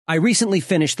I recently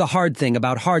finished The Hard Thing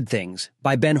About Hard Things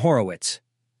by Ben Horowitz.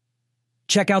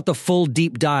 Check out the full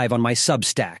deep dive on my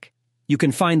Substack. You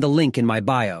can find the link in my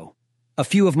bio. A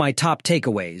few of my top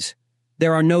takeaways.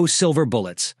 There are no silver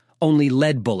bullets, only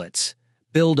lead bullets.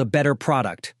 Build a better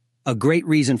product. A great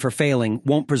reason for failing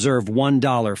won't preserve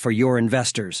 $1 for your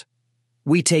investors.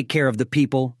 We take care of the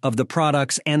people, of the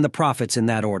products, and the profits in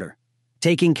that order.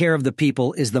 Taking care of the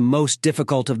people is the most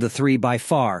difficult of the three by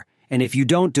far, and if you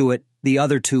don't do it, the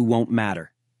other two won't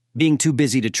matter. Being too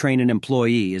busy to train an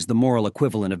employee is the moral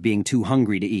equivalent of being too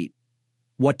hungry to eat.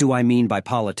 What do I mean by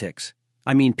politics?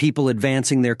 I mean people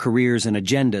advancing their careers and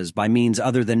agendas by means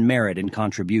other than merit and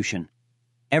contribution.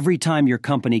 Every time your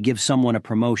company gives someone a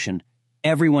promotion,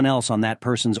 everyone else on that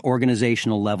person's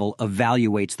organizational level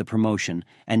evaluates the promotion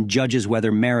and judges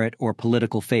whether merit or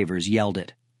political favors yelled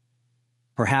it.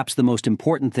 Perhaps the most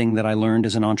important thing that I learned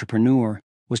as an entrepreneur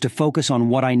was to focus on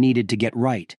what I needed to get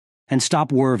right and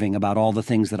stop worrying about all the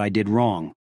things that I did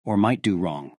wrong or might do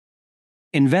wrong.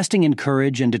 Investing in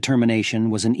courage and determination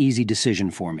was an easy decision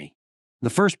for me. The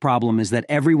first problem is that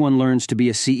everyone learns to be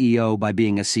a CEO by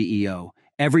being a CEO.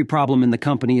 Every problem in the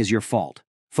company is your fault.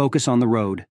 Focus on the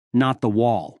road, not the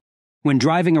wall. When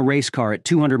driving a race car at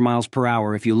 200 miles per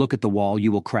hour, if you look at the wall,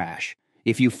 you will crash.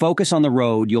 If you focus on the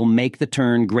road, you'll make the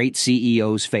turn. Great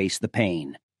CEOs face the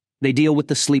pain. They deal with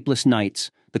the sleepless nights,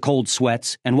 the cold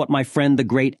sweats, and what my friend the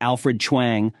great Alfred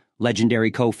Chuang,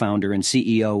 legendary co-founder and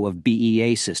CEO of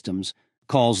BEA Systems,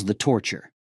 calls the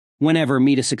torture. Whenever I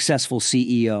meet a successful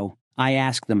CEO, I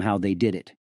ask them how they did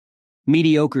it.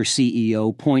 Mediocre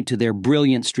CEO point to their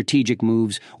brilliant strategic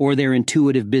moves or their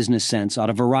intuitive business sense on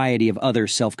a variety of other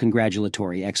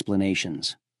self-congratulatory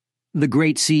explanations. The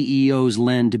great CEOs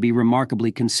lend to be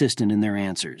remarkably consistent in their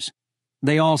answers.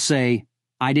 They all say,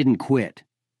 "I didn't quit."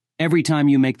 Every time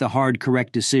you make the hard,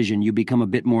 correct decision, you become a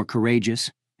bit more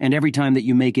courageous, and every time that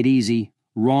you make it easy,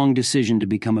 wrong decision to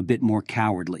become a bit more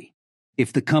cowardly.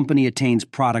 If the company attains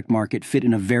product market fit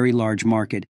in a very large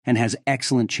market and has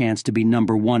excellent chance to be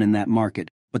number one in that market,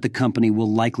 but the company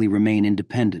will likely remain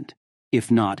independent.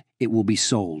 If not, it will be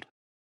sold.